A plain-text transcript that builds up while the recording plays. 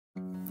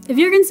If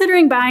you're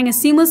considering buying a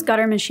seamless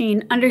gutter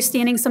machine,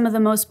 understanding some of the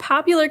most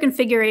popular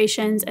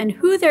configurations and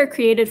who they're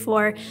created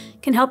for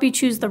can help you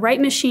choose the right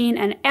machine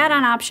and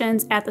add-on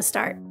options at the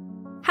start.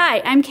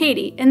 Hi, I'm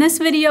Katie. In this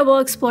video, we'll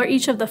explore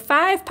each of the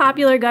 5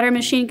 popular gutter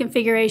machine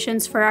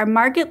configurations for our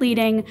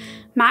market-leading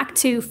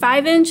Mach II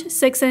 5-inch,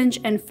 6-inch,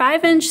 and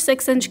 5-inch,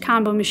 6-inch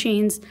combo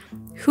machines,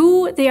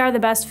 who they are the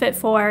best fit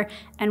for,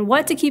 and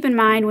what to keep in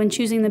mind when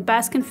choosing the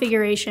best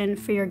configuration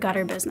for your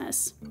gutter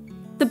business.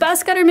 The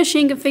best gutter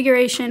machine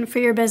configuration for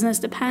your business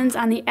depends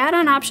on the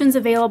add-on options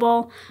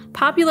available,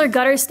 popular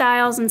gutter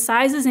styles and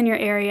sizes in your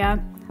area,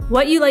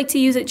 what you like to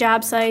use at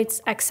job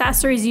sites,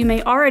 accessories you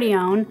may already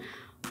own,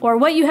 or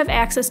what you have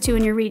access to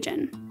in your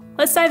region.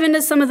 Let's dive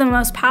into some of the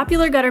most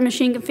popular gutter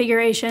machine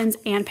configurations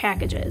and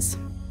packages.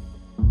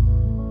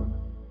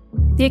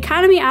 The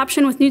economy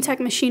option with NewTek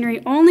machinery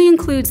only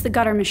includes the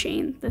gutter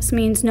machine. This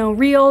means no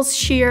reels,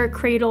 shear,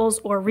 cradles,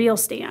 or reel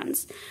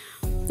stands.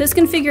 This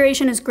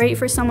configuration is great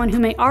for someone who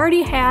may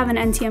already have an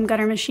NTM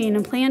gutter machine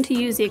and plan to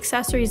use the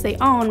accessories they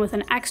own with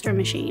an extra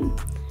machine.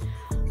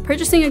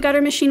 Purchasing a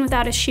gutter machine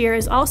without a shear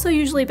is also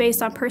usually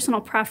based on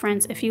personal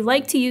preference if you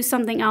like to use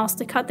something else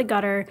to cut the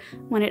gutter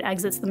when it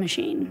exits the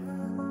machine.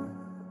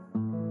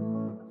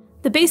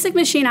 The basic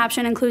machine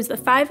option includes the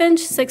 5-inch,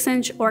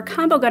 6-inch, or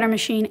combo gutter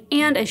machine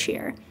and a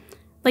shear.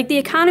 Like the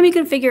economy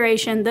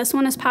configuration, this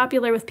one is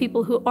popular with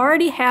people who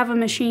already have a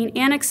machine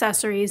and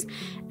accessories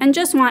and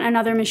just want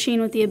another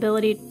machine with the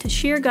ability to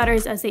shear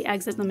gutters as they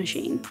exit the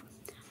machine.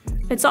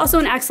 It's also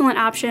an excellent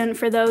option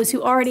for those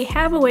who already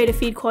have a way to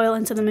feed coil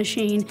into the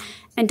machine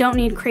and don't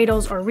need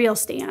cradles or reel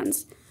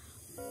stands.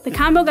 The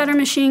combo gutter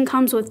machine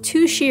comes with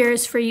 2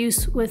 shears for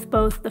use with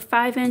both the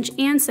 5-inch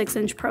and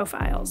 6-inch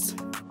profiles.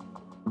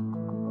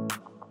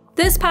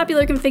 This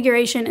popular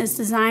configuration is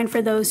designed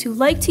for those who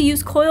like to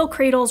use coil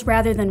cradles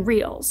rather than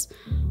reels.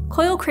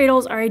 Coil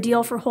cradles are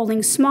ideal for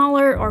holding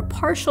smaller or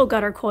partial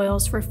gutter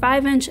coils for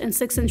 5-inch and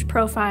 6-inch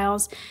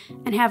profiles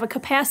and have a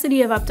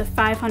capacity of up to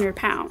 500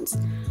 pounds.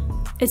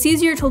 It's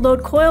easier to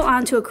load coil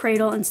onto a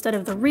cradle instead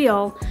of the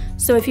reel,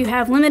 so if you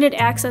have limited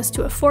access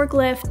to a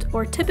forklift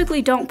or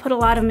typically don't put a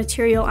lot of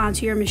material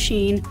onto your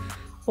machine,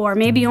 or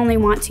maybe only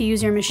want to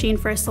use your machine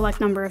for a select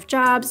number of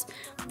jobs,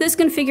 this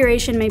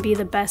configuration may be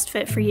the best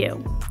fit for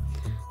you.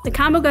 The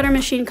combo gutter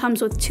machine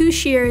comes with 2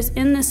 shears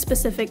in this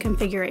specific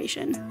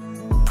configuration.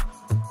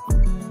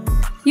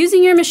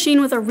 Using your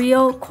machine with a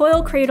reel,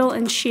 coil cradle,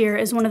 and shear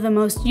is one of the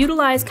most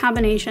utilized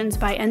combinations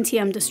by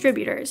NTM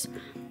distributors.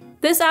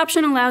 This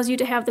option allows you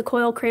to have the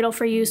coil cradle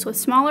for use with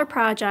smaller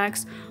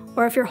projects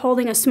or if you're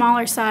holding a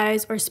smaller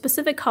size or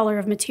specific color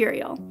of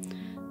material.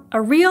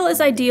 A reel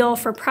is ideal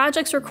for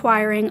projects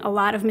requiring a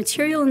lot of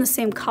material in the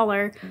same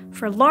color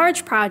for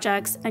large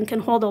projects and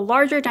can hold a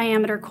larger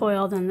diameter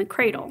coil than the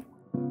cradle.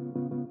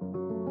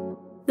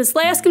 This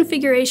last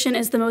configuration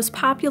is the most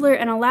popular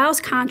and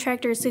allows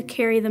contractors to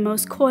carry the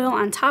most coil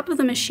on top of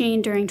the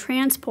machine during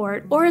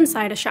transport or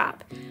inside a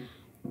shop.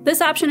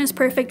 This option is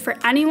perfect for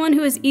anyone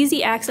who has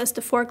easy access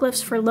to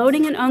forklifts for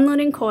loading and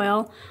unloading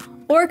coil,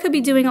 or could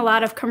be doing a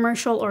lot of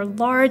commercial or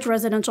large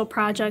residential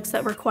projects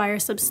that require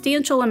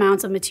substantial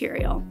amounts of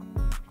material.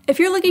 If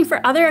you're looking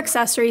for other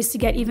accessories to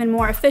get even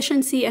more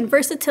efficiency and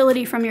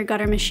versatility from your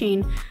gutter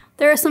machine,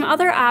 there are some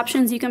other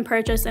options you can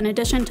purchase in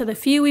addition to the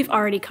few we've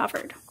already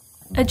covered.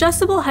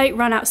 Adjustable height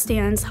runout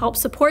stands help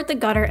support the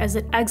gutter as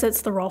it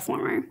exits the roll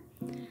former.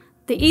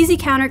 The Easy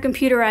Counter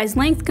computerized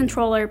length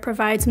controller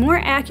provides more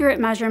accurate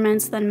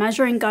measurements than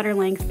measuring gutter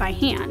length by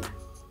hand.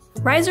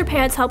 Riser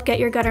pads help get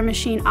your gutter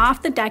machine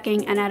off the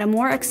decking and at a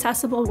more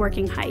accessible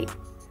working height.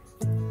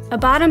 A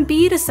bottom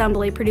bead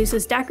assembly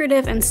produces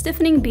decorative and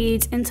stiffening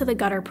beads into the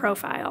gutter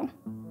profile.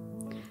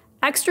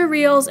 Extra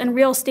reels and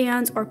reel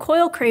stands or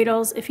coil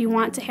cradles if you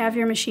want to have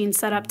your machine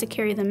set up to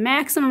carry the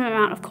maximum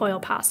amount of coil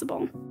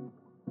possible.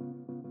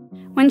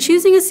 When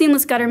choosing a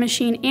seamless gutter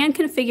machine and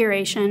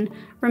configuration,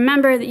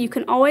 remember that you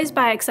can always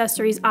buy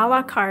accessories a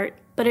la carte,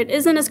 but it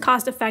isn't as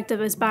cost effective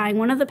as buying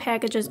one of the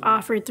packages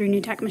offered through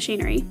NewTek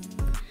machinery.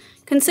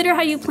 Consider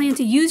how you plan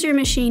to use your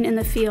machine in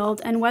the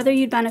field and whether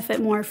you'd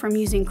benefit more from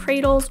using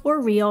cradles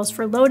or reels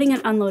for loading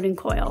and unloading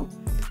coil.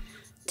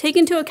 Take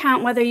into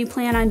account whether you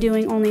plan on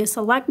doing only a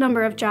select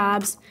number of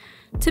jobs,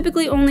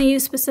 typically only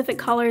use specific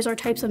colors or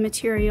types of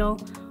material,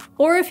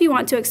 or if you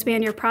want to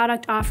expand your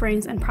product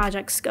offerings and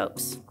project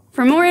scopes.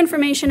 For more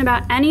information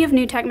about any of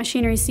NewTek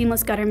Machinery's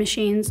seamless gutter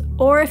machines,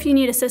 or if you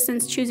need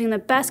assistance choosing the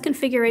best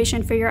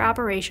configuration for your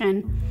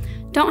operation,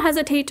 don't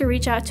hesitate to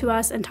reach out to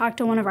us and talk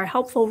to one of our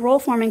helpful roll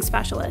forming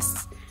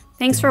specialists.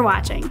 Thanks for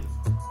watching.